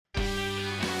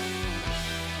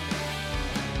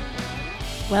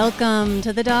Welcome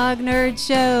to the Dog Nerd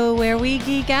Show, where we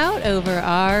geek out over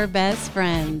our best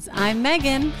friends. I'm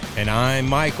Megan. And I'm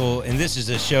Michael, and this is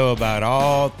a show about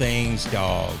all things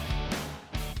dog.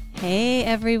 Hey,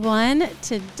 everyone.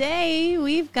 Today,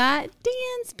 we've got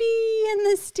Dansby in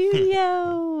the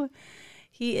studio.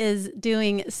 He is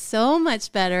doing so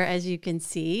much better, as you can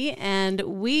see, and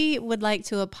we would like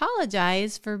to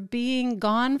apologize for being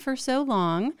gone for so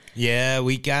long. Yeah,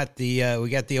 we got the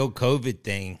old COVID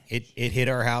thing. It hit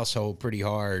our household pretty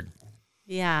hard.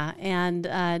 Yeah, and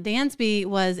Dansby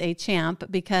was a champ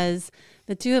because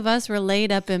the two of us were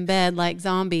laid up in bed like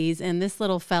zombies, and this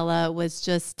little fella was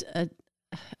just a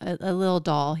little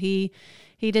doll. He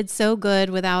did so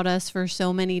good without us for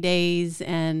so many days,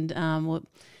 and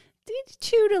he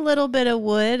chewed a little bit of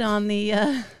wood on the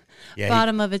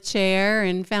bottom of a chair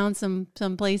and found some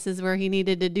places where he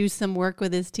needed to do some work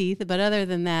with his teeth. But other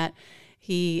than that,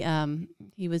 he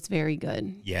was very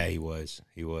good. Yeah, he was.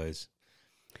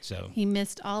 So he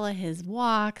missed all of his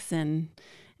walks and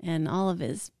all of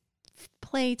his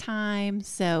playtime,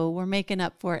 so we're making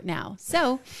up for it now.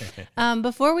 So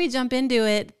before we jump into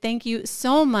it, thank you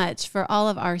so much for all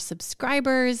of our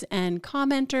subscribers and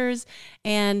commenters,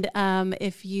 and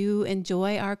if you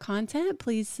enjoy our content,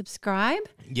 please subscribe.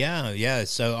 Yeah.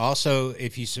 So also,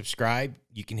 if you subscribe,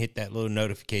 you can hit that little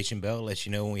notification bell. It lets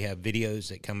you know when we have videos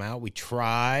that come out. We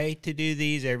try to do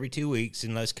these every 2 weeks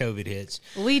unless COVID hits.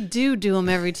 We do them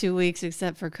every 2 weeks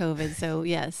except for COVID, so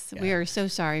yes, we are so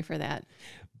sorry for that.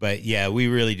 But yeah, we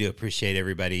really do appreciate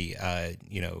everybody,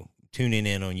 tuning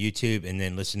in on YouTube and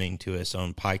then listening to us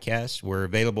on podcasts. We're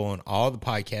available on all the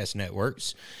podcast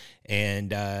networks, and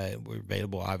we're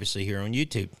available obviously here on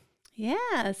YouTube.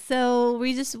 Yeah, so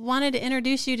we just wanted to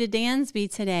introduce you to Dansby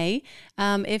today.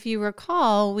 If you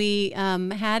recall, we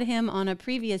had him on a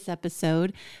previous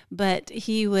episode, but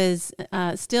he was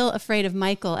still afraid of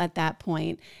Michael at that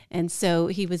point, and so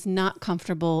he was not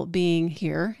comfortable being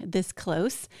here this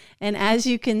close. And as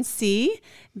you can see,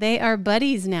 they are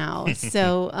buddies now.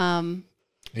 So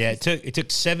yeah, it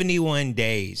took 71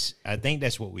 days. I think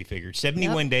that's what we figured.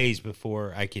 71 days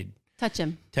before I could touch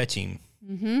him.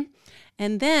 Mm-hmm.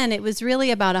 And then it was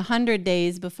really about 100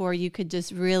 days before you could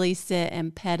just really sit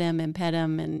and pet him and,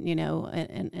 in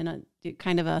a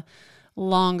kind of a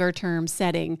longer term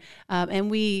setting. And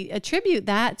we attribute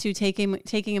that to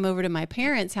taking him over to my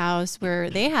parents' house where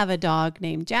they have a dog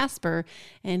named Jasper,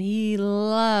 and he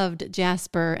loved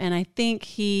Jasper. And I think,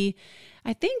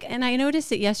 and I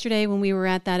noticed it yesterday when we were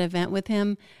at that event with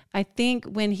him, I think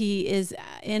when he is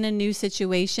in a new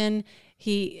situation,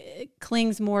 he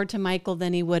clings more to Michael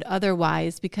than he would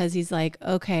otherwise, because he's like,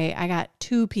 okay, I got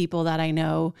two people that I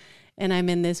know and I'm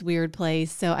in this weird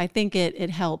place. So I think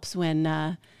it helps when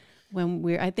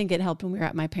we were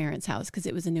at my parents' house, because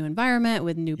it was a new environment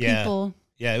with new people.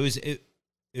 Yeah, it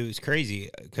was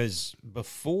crazy, because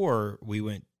before we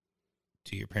went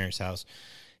to your parents' house,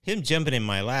 him jumping in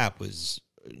my lap was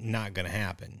not going to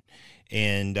happen.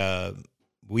 And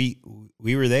we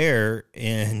were there,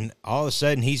 and all of a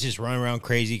sudden he's just running around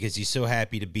crazy because he's so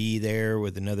happy to be there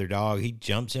with another dog. He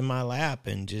jumps in my lap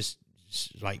and just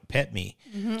like pet me.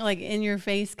 Mm-hmm, like in your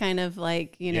face, kind of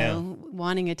like,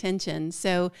 wanting attention.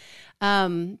 So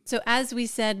as we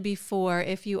said before,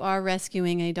 if you are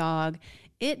rescuing a dog,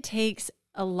 it takes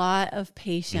a lot of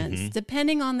patience,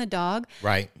 depending on the dog.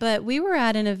 Right. But we were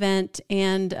at an event,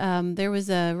 and there was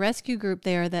a rescue group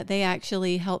there that they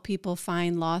actually help people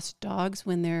find lost dogs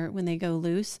when they go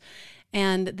loose.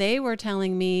 And they were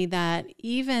telling me that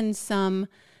even some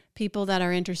people that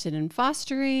are interested in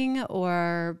fostering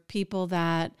or people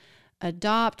that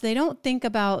adopt, they don't think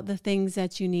about the things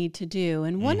that you need to do.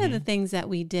 And one of the things that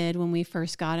we did when we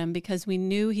first got him, because we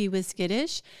knew he was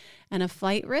skittish and a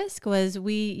flight risk, was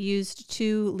we used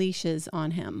 2 leashes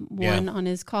on him, one on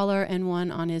his collar and one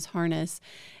on his harness.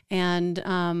 And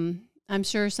I'm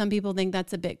sure some people think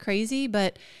that's a bit crazy,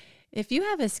 but if you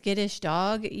have a skittish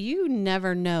dog, you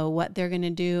never know what they're going to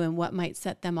do and what might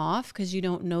set them off, because you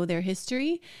don't know their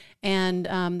history. And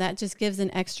that just gives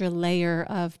an extra layer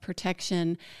of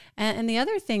protection. And the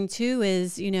other thing too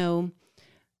is,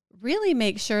 really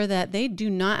make sure that they do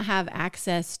not have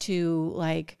access to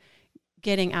like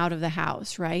getting out of the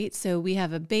house, right? So we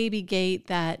have a baby gate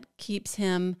that keeps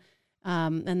him,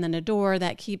 and then a door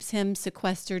that keeps him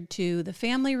sequestered to the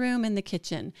family room and the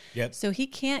kitchen. Yep. So he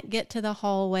can't get to the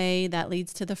hallway that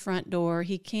leads to the front door.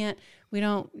 We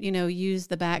don't, use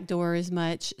the back door as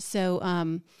much.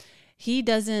 So he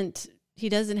doesn't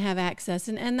have access.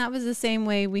 And that was the same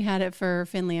way we had it for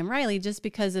Finley and Riley, just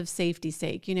because of safety's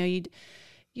sake.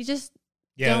 You just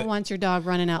don't want your dog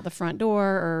running out the front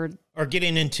door or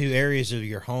getting into areas of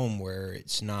your home where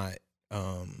it's not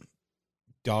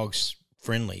dogs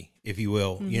friendly, if you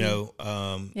will,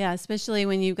 Yeah, especially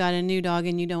when you've got a new dog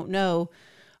and you don't know,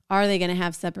 are they going to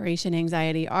have separation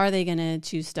anxiety? Are they going to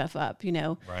chew stuff up?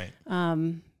 Right.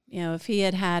 If he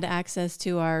had had access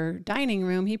to our dining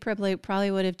room, he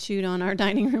probably would have chewed on our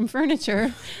dining room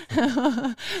furniture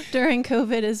during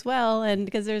COVID as well. And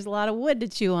because there's a lot of wood to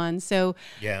chew on. So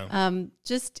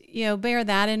just, bear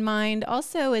that in mind.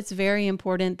 Also, it's very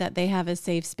important that they have a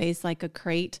safe space like a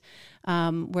crate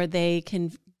where they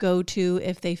can go to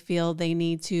if they feel they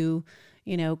need to,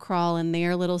 crawl in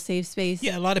their little safe space.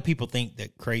 Yeah, a lot of people think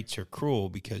that crates are cruel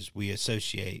because we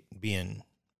associate being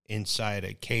inside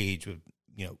a cage with,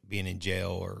 being in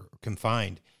jail or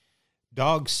confined.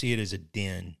 Dogs see it as a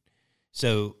den.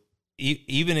 So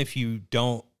even if you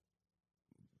don't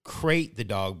crate the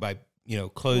dog by,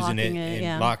 closing it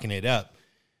and locking it up,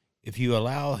 if you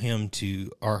allow him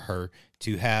to or her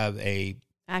to have a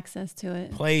access to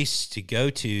it, place to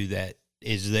go to that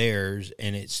is theirs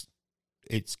and it's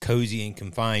cozy and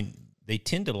confined, they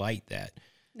tend to like that.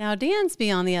 Now,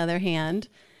 Dansby, on the other hand,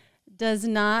 does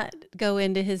not go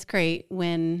into his crate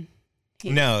when he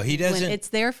doesn't. When it's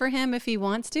there for him if he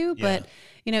wants to, but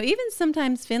even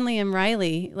sometimes Finley and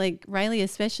Riley, like Riley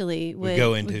especially, would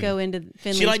go into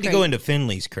Finley's She liked crate. to go into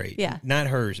Finley's crate, not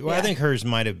hers. Well, Yeah. I think hers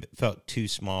might have felt too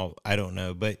small. I don't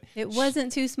know, but it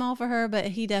wasn't too small for her, but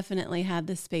he definitely had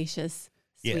the spacious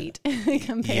suite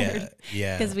compared.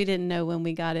 Yeah, because we didn't know when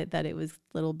we got it that it was a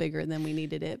little bigger than we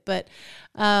needed it, but.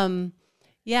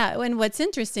 And what's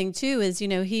interesting too is,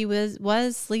 he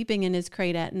was sleeping in his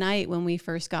crate at night when we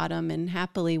first got him and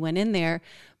happily went in there.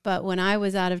 But when I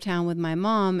was out of town with my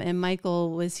mom and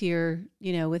Michael was here,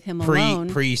 with him alone.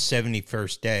 Pre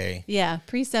 71st day. Yeah.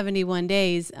 Pre 71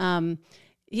 days.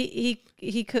 He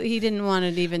didn't want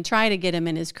to even try to get him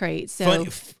in his crate. So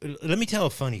let me tell a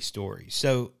funny story.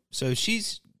 So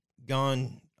she's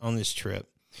gone on this trip.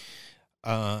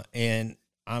 And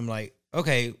I'm like,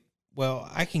 okay, well,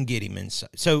 I can get him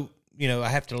inside. So, I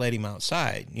have to let him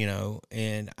outside,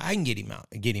 and I can get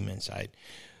him inside.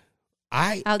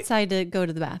 Outside to go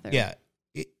to the bathroom. Yeah.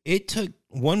 It took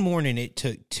one morning, it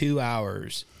took 2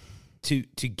 hours to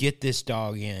get this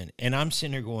dog in. And I'm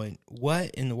sitting there going,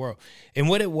 what in the world? And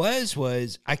what it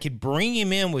was I could bring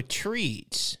him in with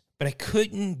treats, but I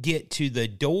couldn't get to the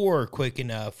door quick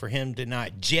enough for him to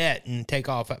not jet and take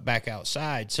off back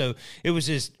outside. So it was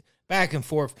just back and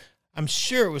forth. I'm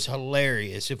sure it was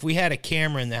hilarious. If we had a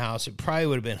camera in the house, it probably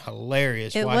would have been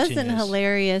hilarious. It wasn't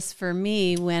hilarious for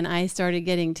me when I started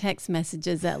getting text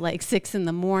messages at like 6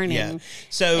 a.m. Yeah.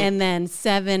 So and then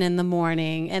 7 a.m.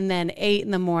 and then 8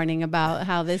 a.m. about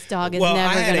how this dog is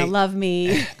never going to love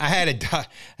me. I had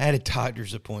a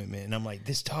doctor's appointment, and I'm like,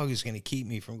 this dog is going to keep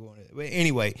me from going. But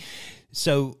anyway,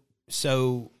 so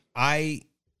I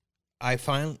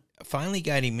finally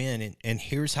got him in, and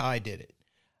here's how I did it.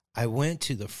 I went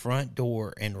to the front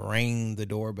door and rang the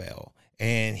doorbell,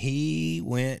 and he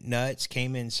went nuts,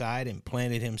 came inside and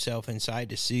planted himself inside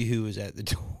to see who was at the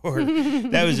door.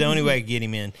 That was the only way I could get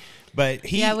him in. But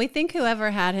we think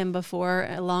whoever had him before,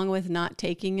 along with not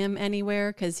taking him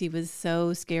anywhere because he was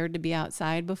so scared to be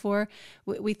outside before,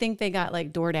 we think they got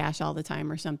like DoorDash all the time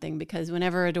or something, because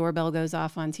whenever a doorbell goes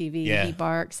off on TV, he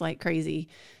barks like crazy.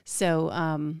 So,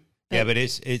 but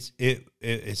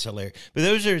it's hilarious. But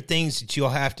those are things that you'll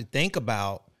have to think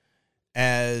about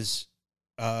as,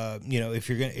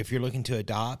 if you're looking to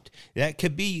adopt. That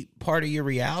could be part of your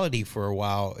reality for a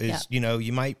while.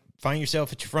 You might find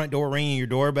yourself at your front door ringing your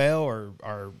doorbell,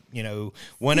 or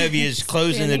one of you is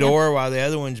closing the door while the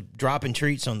other one's dropping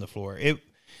treats on the floor.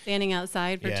 Standing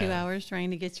outside for 2 hours trying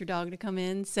to get your dog to come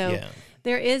in. So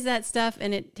there is that stuff,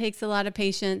 and it takes a lot of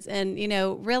patience. And,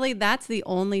 really that's the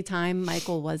only time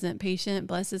Michael wasn't patient,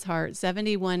 bless his heart.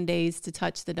 71 days to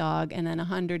touch the dog and then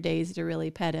 100 days to really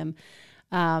pet him.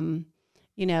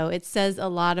 It says a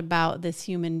lot about this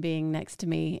human being next to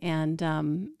me. And,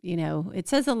 it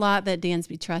says a lot that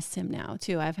Dansby trusts him now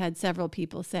too. I've had several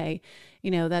people say,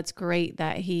 that's great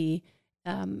that he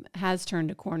has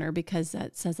turned a corner, because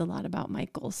that says a lot about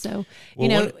Michael. So,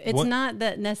 it's not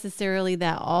that necessarily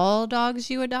that all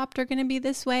dogs you adopt are going to be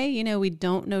this way. We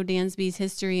don't know Dansby's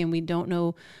history and we don't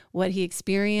know what he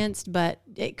experienced, but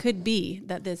it could be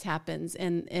that this happens.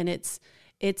 And it's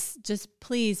just,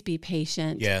 please be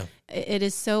patient. Yeah. It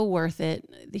is so worth it.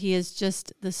 He is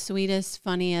just the sweetest,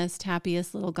 funniest,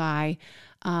 happiest little guy.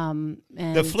 And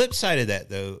the flip side of that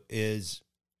though is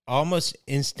almost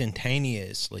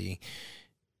instantaneously,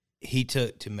 he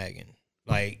took to Megan.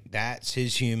 Like, that's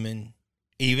his human.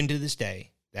 Even to this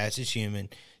day, that's his human.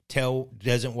 Tail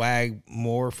doesn't wag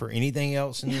more for anything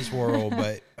else in this world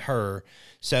but her.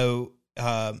 So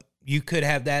you could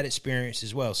have that experience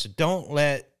as well. So don't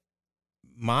let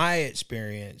my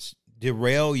experience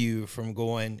derail you from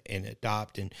going and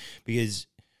adopting, because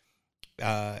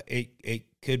it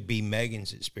could be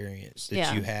Megan's experience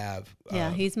that you have.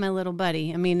 Yeah, he's my little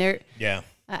buddy. I mean,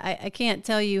 I can't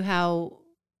tell you how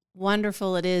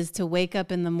wonderful it is to wake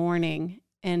up in the morning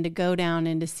and to go down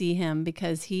and to see him,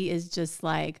 because he is just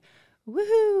like,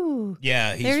 woohoo.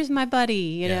 Yeah. There's my buddy,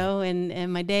 you know,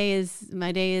 and my day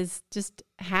is just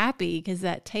happy because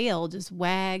that tail just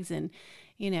wags, and,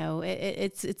 you know,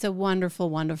 it's a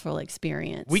wonderful, wonderful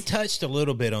experience. We touched a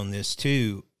little bit on this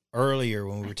too earlier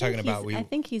when we were talking about. I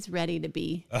think he's ready to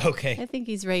be. Okay. I think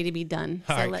he's ready to be done.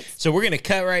 All right. So we're going to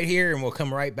cut right here and we'll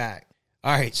come right back.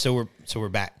 All right. So we're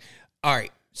back. All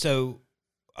right. So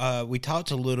we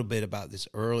talked a little bit about this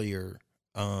earlier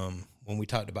when we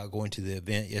talked about going to the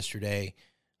event yesterday.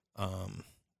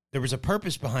 There was a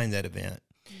purpose behind that event.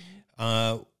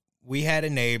 Mm-hmm. We had a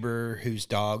neighbor whose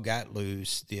dog got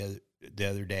loose the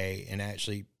other day and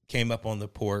actually came up on the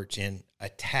porch and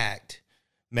attacked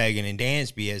Megan and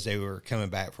Dansby as they were coming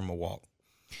back from a walk.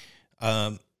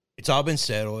 It's all been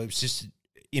settled. It was just,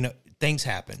 you know, things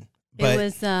happen. But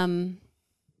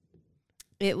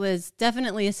it was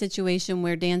definitely a situation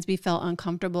where Dansby felt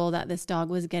uncomfortable that this dog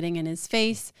was getting in his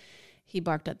face. He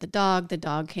barked at the dog. The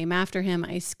dog came after him.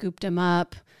 I scooped him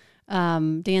up.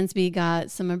 Dansby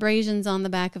got some abrasions on the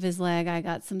back of his leg. I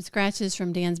got some scratches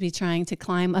from Dansby trying to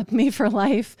climb up me for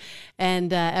life,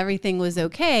 and everything was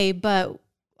okay. But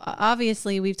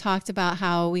obviously, we've talked about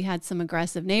how we had some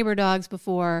aggressive neighbor dogs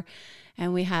before,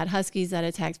 and we had huskies that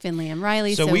attacked Finley and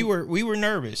Riley. So we were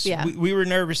nervous. Yeah. We were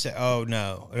nervous that, oh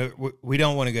no, we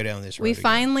don't want to go down this road. We again.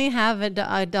 Finally have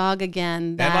a dog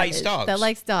again that likes dogs. That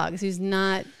likes dogs. Who's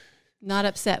not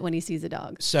upset when he sees a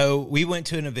dog. So we went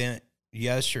to an event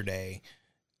yesterday.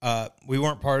 We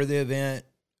weren't part of the event.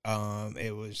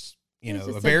 It was, you know,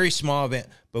 a very small event,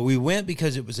 but we went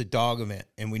because it was a dog event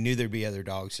and we knew there'd be other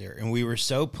dogs there. And we were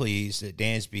so pleased that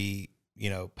Dansby, you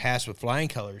know, passed with flying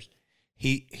colors.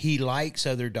 He likes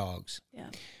other dogs.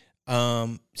 Yeah.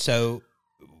 So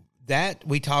that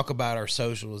we talk about our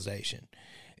socialization.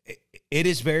 It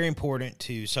is very important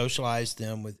to socialize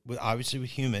them with obviously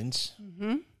with humans,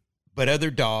 mm-hmm. but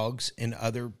other dogs and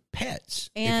other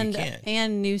pets and if you can.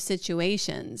 And new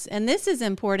situations. And this is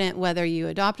important whether you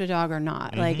adopt a dog or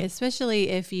not. Mm-hmm. Like, especially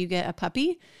if you get a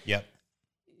puppy. Yep.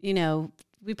 You know,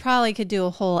 we probably could do a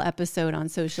whole episode on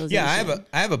socialization. Yeah,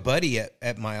 I have a buddy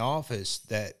at my office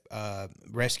that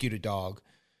rescued a dog,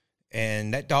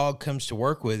 and that dog comes to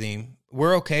work with him.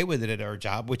 We're okay with it at our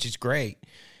job, which is great.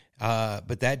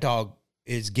 But that dog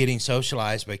is getting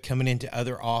socialized by coming into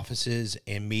other offices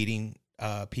and meeting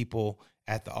people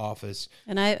at the office.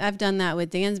 And I've done that with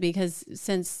Dansby because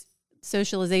since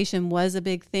socialization was a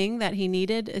big thing that he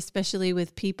needed, especially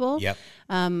with people. Yep.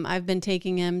 I've been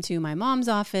taking him to my mom's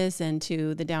office and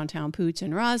to the downtown Pooch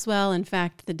in Roswell. In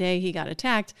fact, the day he got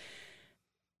attacked,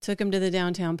 took him to the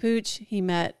downtown Pooch. He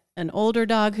met an older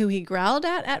dog who he growled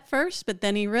at first, but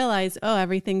then he realized, oh,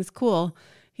 everything's cool.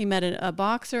 He met a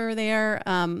boxer there.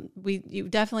 You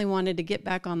definitely wanted to get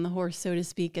back on the horse, so to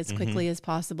speak, as quickly as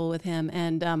possible with him.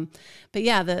 And but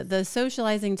yeah, the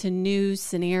socializing to new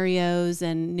scenarios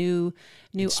and new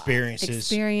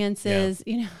experiences. Yeah.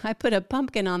 You know, I put a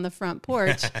pumpkin on the front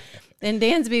porch, and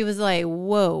Dansby was like,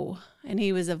 "Whoa!" and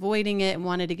he was avoiding it and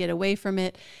wanted to get away from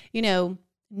it. You know,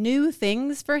 new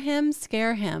things for him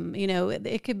scare him. You know,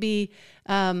 it could be.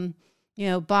 You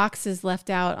know, boxes left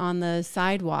out on the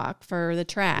sidewalk for the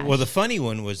trash. Well, the funny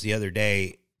one was the other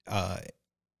day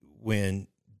when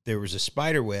there was a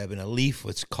spider web and a leaf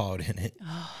was caught in it.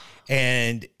 Oh.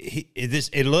 And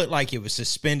it looked like it was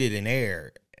suspended in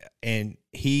air. And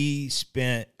he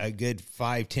spent a good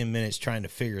 5-10 minutes trying to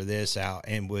figure this out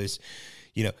and was,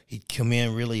 you know, he'd come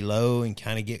in really low and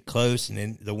kind of get close, and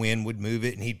then the wind would move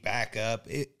it and he'd back up.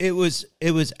 It was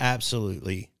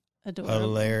absolutely adorable.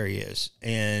 Hilarious.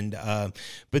 And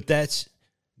but that's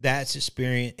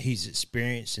experience he's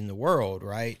experienced in the world,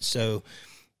 right? So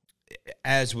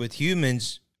as with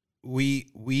humans,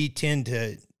 we tend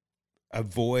to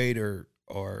avoid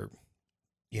or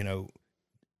you know,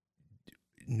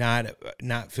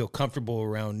 not feel comfortable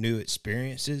around new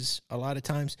experiences a lot of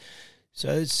times. So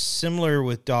it's similar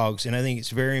with dogs, and I think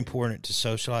it's very important to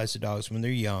socialize the dogs when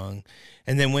they're young.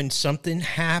 And then when something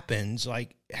happens,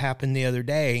 like happened the other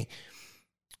day,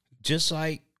 just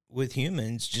like with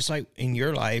humans, just like in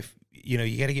your life, you know,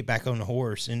 you got to get back on the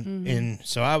horse. And and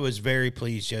so I was very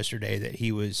pleased yesterday that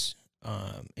he was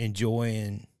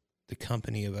enjoying the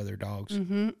company of other dogs.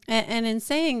 Mm-hmm. And in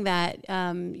saying that,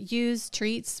 use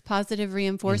treats, positive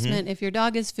reinforcement. If your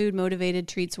dog is food motivated,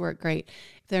 treats work great.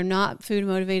 If they're not food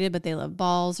motivated, but they love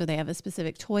balls or they have a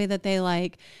specific toy that they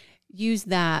like, use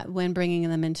that when bringing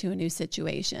them into a new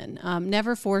situation.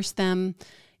 Never force them.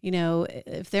 You know,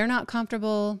 if they're not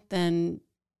comfortable, then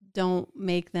don't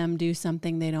make them do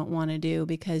something they don't want to do,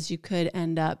 because you could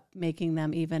end up making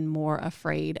them even more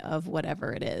afraid of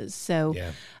whatever it is. So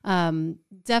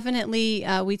definitely,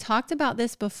 we talked about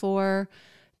this before.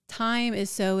 Time is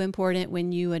so important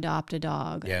when you adopt a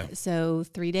dog. Yeah. So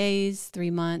 3 days,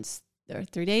 3 months, or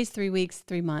 3 days, 3 weeks,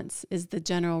 3 months is the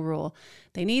general rule.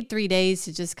 They need 3 days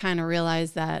to just kind of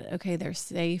realize that, okay, they're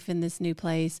safe in this new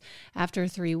place. After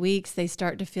 3 weeks, they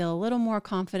start to feel a little more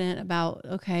confident about,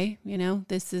 okay, you know,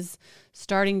 this is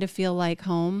starting to feel like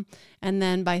home. And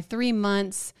then by 3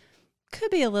 months,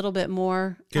 could be a little bit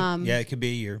more. It could be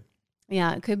a year.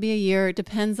 Yeah, it could be a year. It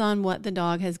depends on what the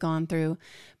dog has gone through.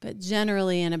 But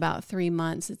generally in about 3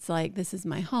 months, it's like, this is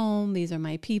my home. These are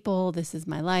my people. This is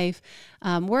my life.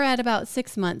 We're at about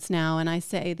 6 months now. And I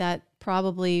say that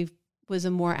probably was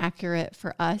a more accurate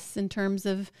for us in terms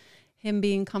of him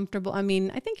being comfortable. I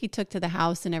mean, I think he took to the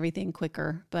house and everything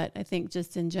quicker, but I think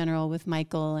just in general with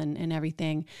Michael and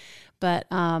everything. But,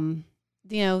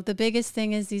 you know, the biggest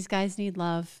thing is these guys need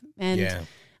love. And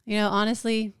you know,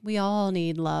 honestly, we all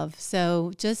need love.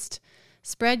 So just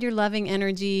spread your loving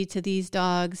energy to these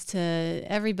dogs, to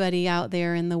everybody out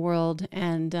there in the world,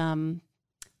 and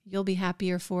you'll be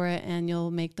happier for it, and you'll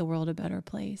make the world a better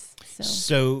place.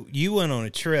 So you went on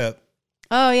a trip.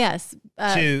 Oh, yes.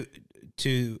 To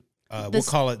we'll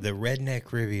call it the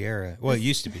Redneck Riviera. Well, it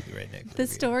used to be the Redneck Riviera. The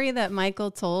story that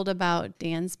Michael told about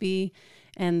Dansby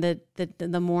and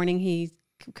the morning he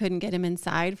couldn't get him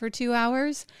inside for 2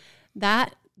 hours,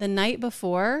 that the night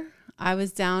before, I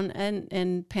was down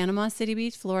in Panama City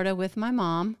Beach, Florida with my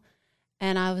mom,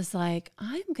 and I was like,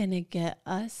 I'm going to get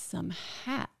us some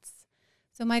hats.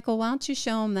 So, Michael, why don't you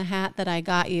show him the hat that I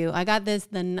got you? I got this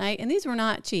the night, and these were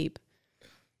not cheap.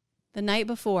 The night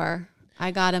before,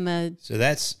 I got him a... So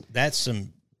that's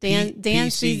some...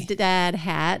 Dansby's dad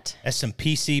hat. That's some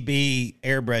PCB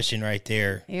airbrushing right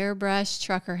there. Airbrush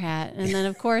trucker hat. And then,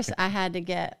 of course, I had to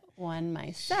get one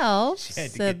myself.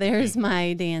 So there's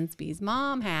my Dansby's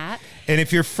mom hat. And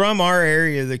if you're from our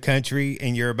area of the country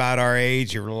and you're about our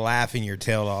age, you're laughing your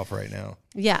tail off right now.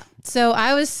 Yeah. So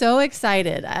I was so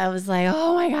excited. I was like,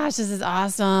 oh my gosh, this is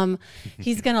awesome.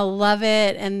 He's going to love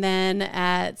it. And then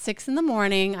at 6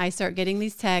 a.m, I start getting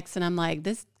these texts and I'm like,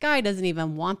 this guy doesn't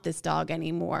even want this dog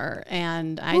anymore.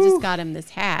 And I just got him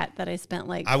this hat that I spent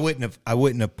like... I wouldn't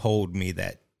have polled me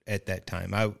that at that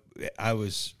time. I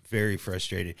was very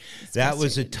frustrated. That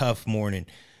was a tough morning.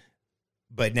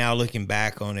 But now looking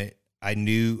back on it, I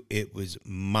knew it was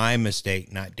my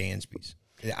mistake, not Dansby's.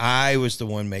 I was the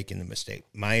one making the mistake.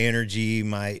 My energy,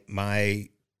 my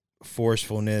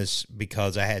forcefulness,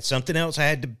 because I had something else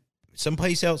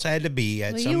someplace else I had to be. I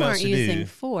had something else to do. You weren't using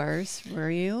force, were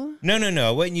you? No.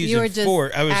 I wasn't using force. You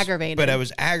were just aggravated. But I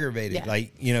was aggravated. Yeah.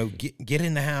 Like, get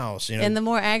in the house. And the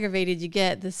more aggravated you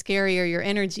get, the scarier your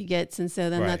energy gets. And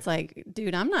so then that's like,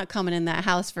 dude, I'm not coming in that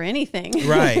house for anything.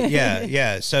 Right.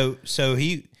 Yeah. So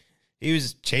he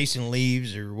was chasing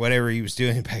leaves or whatever he was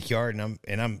doing in the backyard,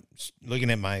 and I'm looking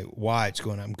at my watch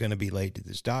going, I'm going to be late to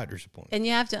this doctor's appointment. And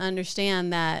you have to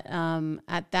understand that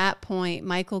at that point,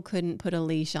 Michael couldn't put a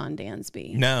leash on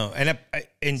Dansby. No, and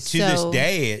to this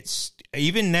day, it's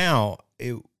even now,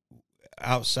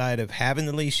 outside of having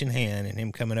the leash in hand and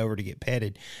him coming over to get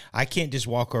petted, I can't just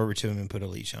walk over to him and put a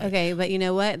leash on. Okay, but you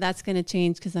know what? That's going to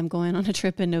change because I'm going on a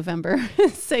trip in November,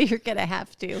 so you're going to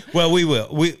have to. Well, we will.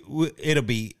 It'll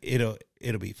be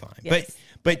fine. Yes.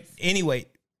 But anyway,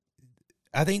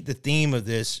 I think the theme of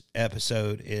this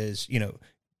episode is,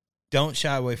 don't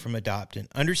shy away from adopting.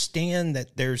 Understand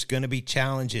that there's going to be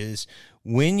challenges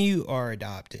when you are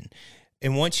adopting,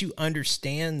 and once you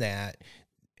understand that,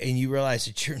 and you realize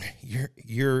that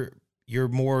you're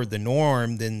more the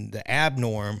norm than the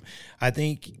abnorm, I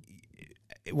think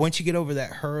once you get over that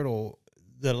hurdle,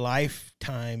 the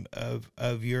lifetime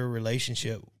of your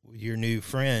relationship with your new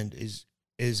friend is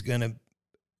going to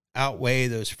outweigh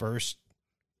those first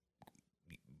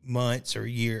months or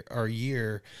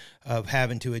year of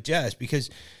having to adjust, because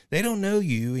they don't know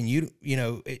you, and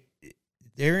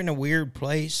they're in a weird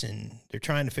place and they're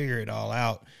trying to figure it all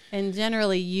out. And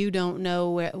generally, you don't know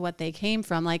what they came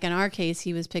from. Like in our case,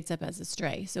 he was picked up as a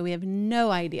stray, so we have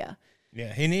no idea.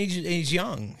 Yeah, and he's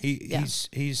young.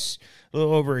 He's a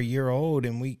little over a year old,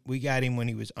 and we got him when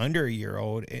he was under a year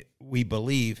old, we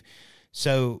believe.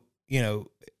 So, not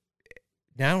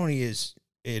only is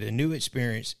it a new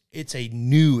experience, it's a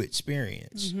new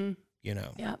experience, you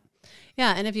know? Yeah.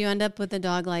 Yeah. And if you end up with a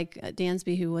dog like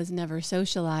Dansby, who was never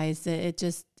socialized, it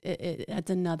adds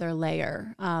another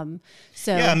layer.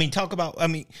 So yeah, I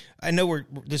mean, I know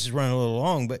this is running a little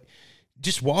long, but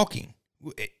just walking.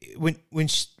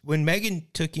 When Megan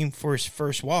took him for his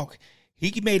first walk,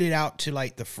 he made it out to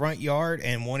like the front yard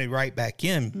and wanted right back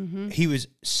in. He was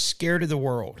scared of the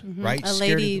world, right? A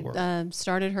lady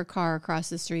started her car across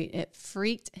the street. It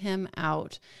freaked him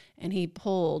out, and he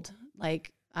pulled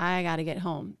like, I got to get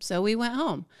home. So we went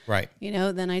home. Right. You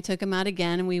know, then I took him out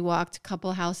again, and we walked a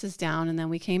couple houses down, and then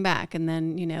we came back, and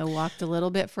then, you know, walked a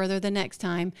little bit further the next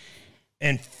time.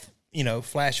 And, you know,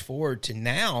 flash forward to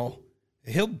now,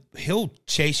 he'll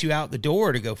chase you out the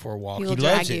door to go for a walk. He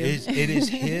loves it. It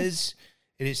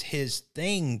is his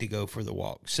thing to go for the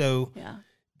walk. So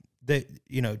don't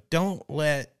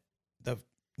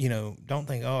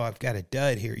think, oh, I've got a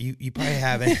dud here. You probably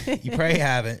haven't. You probably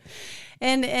haven't.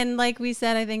 And like we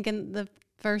said, I think in the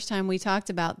first time we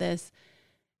talked about this,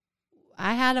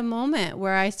 I had a moment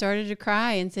where I started to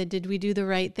cry and said, did we do the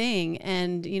right thing?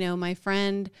 And, you know, my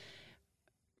friend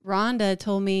Rhonda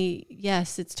told me,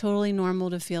 yes, it's totally normal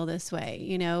to feel this way,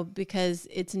 you know, because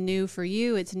it's new for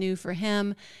you, it's new for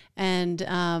him. And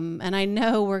I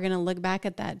know we're going to look back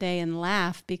at that day and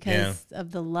laugh because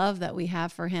of the love that we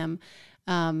have for him.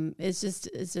 It's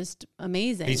just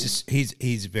amazing.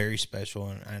 He's very special,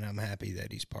 and I'm happy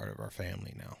that he's part of our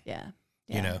family now. Yeah.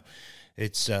 You know,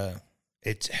 it's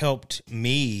helped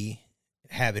me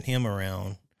having him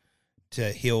around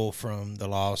to heal from the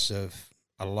loss of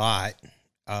a lot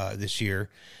this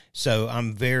year. So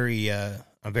I'm very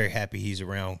happy he's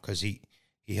around, because he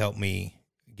helped me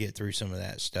get through some of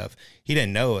that stuff. He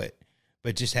didn't know it,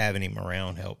 but just having him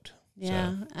around helped.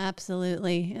 Yeah,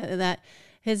 absolutely.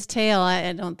 His tail,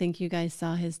 I don't think you guys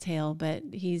saw his tail, but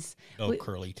he's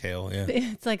curly tail. Yeah.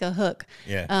 It's like a hook.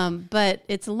 Yeah. But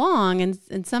it's long,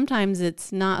 and sometimes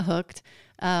it's not hooked.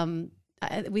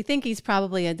 We think he's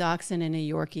probably a Dachshund and a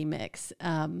Yorkie mix.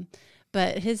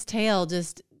 But his tail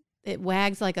it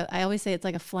wags I always say it's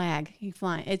like a flag. He's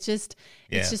flying. It's just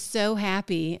so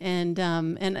happy. And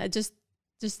just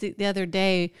the other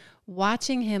day,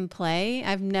 watching him play,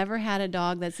 I've never had a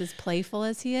dog that's as playful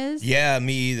as he is. Yeah,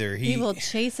 me either. He will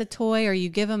chase a toy, or you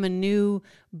give him a new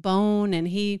bone and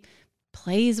he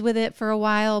plays with it for a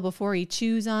while before he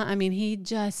chews on. I mean,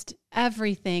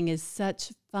 everything is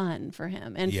such fun for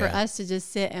him. And for us to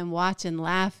just sit and watch and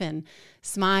laugh and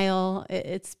smile,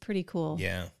 it's pretty cool.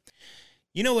 Yeah.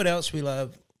 You know what else we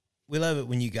love? We love it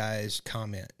when you guys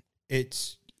comment.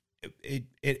 It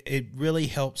really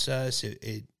helps us.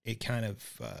 It kind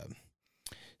of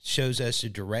shows us a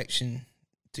direction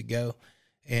to go,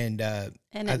 and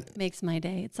it makes my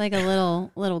day. It's like a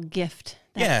little gift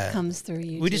that comes through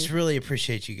you. We just really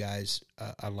appreciate you guys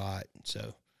a lot.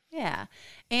 So yeah,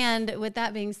 and with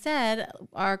that being said,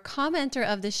 our commenter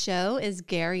of the show is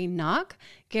Gary Knock.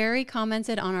 Gary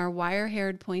commented on our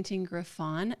wire-haired pointing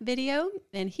Griffon video,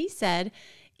 and he said,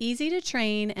 "Easy to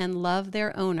train and love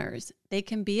their owners. They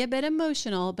can be a bit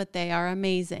emotional, but they are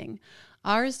amazing.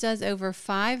 Ours does over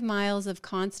 5 miles of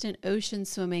constant ocean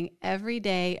swimming every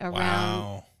day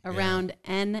around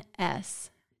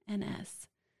NS.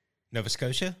 Nova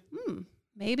Scotia?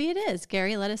 Maybe it is.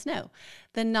 Gary, let us know.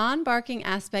 The non-barking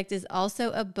aspect is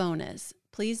also a bonus.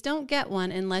 Please don't get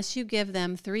one unless you give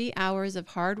them 3 hours of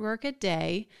hard work a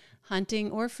day,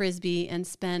 hunting or frisbee, and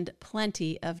spend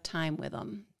plenty of time with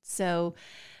them." So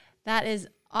that is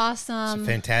awesome. It's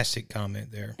a fantastic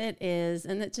comment there. It is.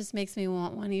 And it just makes me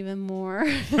want one even more.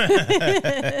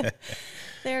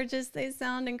 They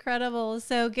sound incredible.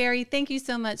 So Gary, thank you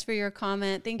so much for your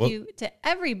comment. Thank you to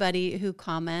everybody who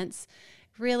comments.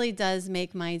 Really does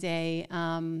make my day,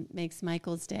 makes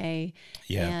Michael's day.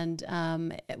 Yeah. And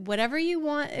whatever you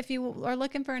want, if you are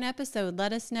looking for an episode,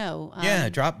 let us know.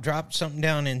 Drop something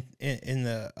down in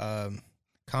the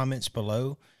comments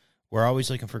below. We're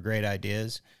always looking for great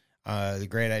ideas. The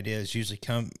great ideas usually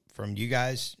come from you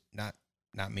guys, not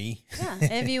me. Yeah.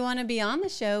 If you want to be on the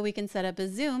show, we can set up a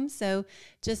Zoom. So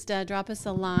just drop us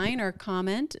a line or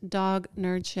comment.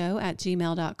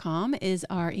 dognerdshow@gmail.com is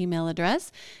our email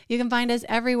address. You can find us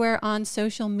everywhere on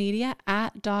social media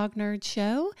at Dog Nerd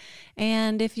Show.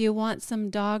 And if you want some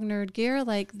dog nerd gear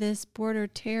like this border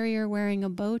terrier wearing a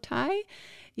bow tie,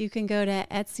 you can go to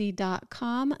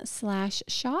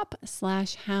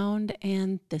etsy.com/shop/hound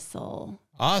and thistle.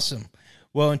 Awesome.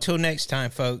 Well, until next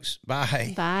time, folks.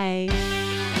 Bye. Bye.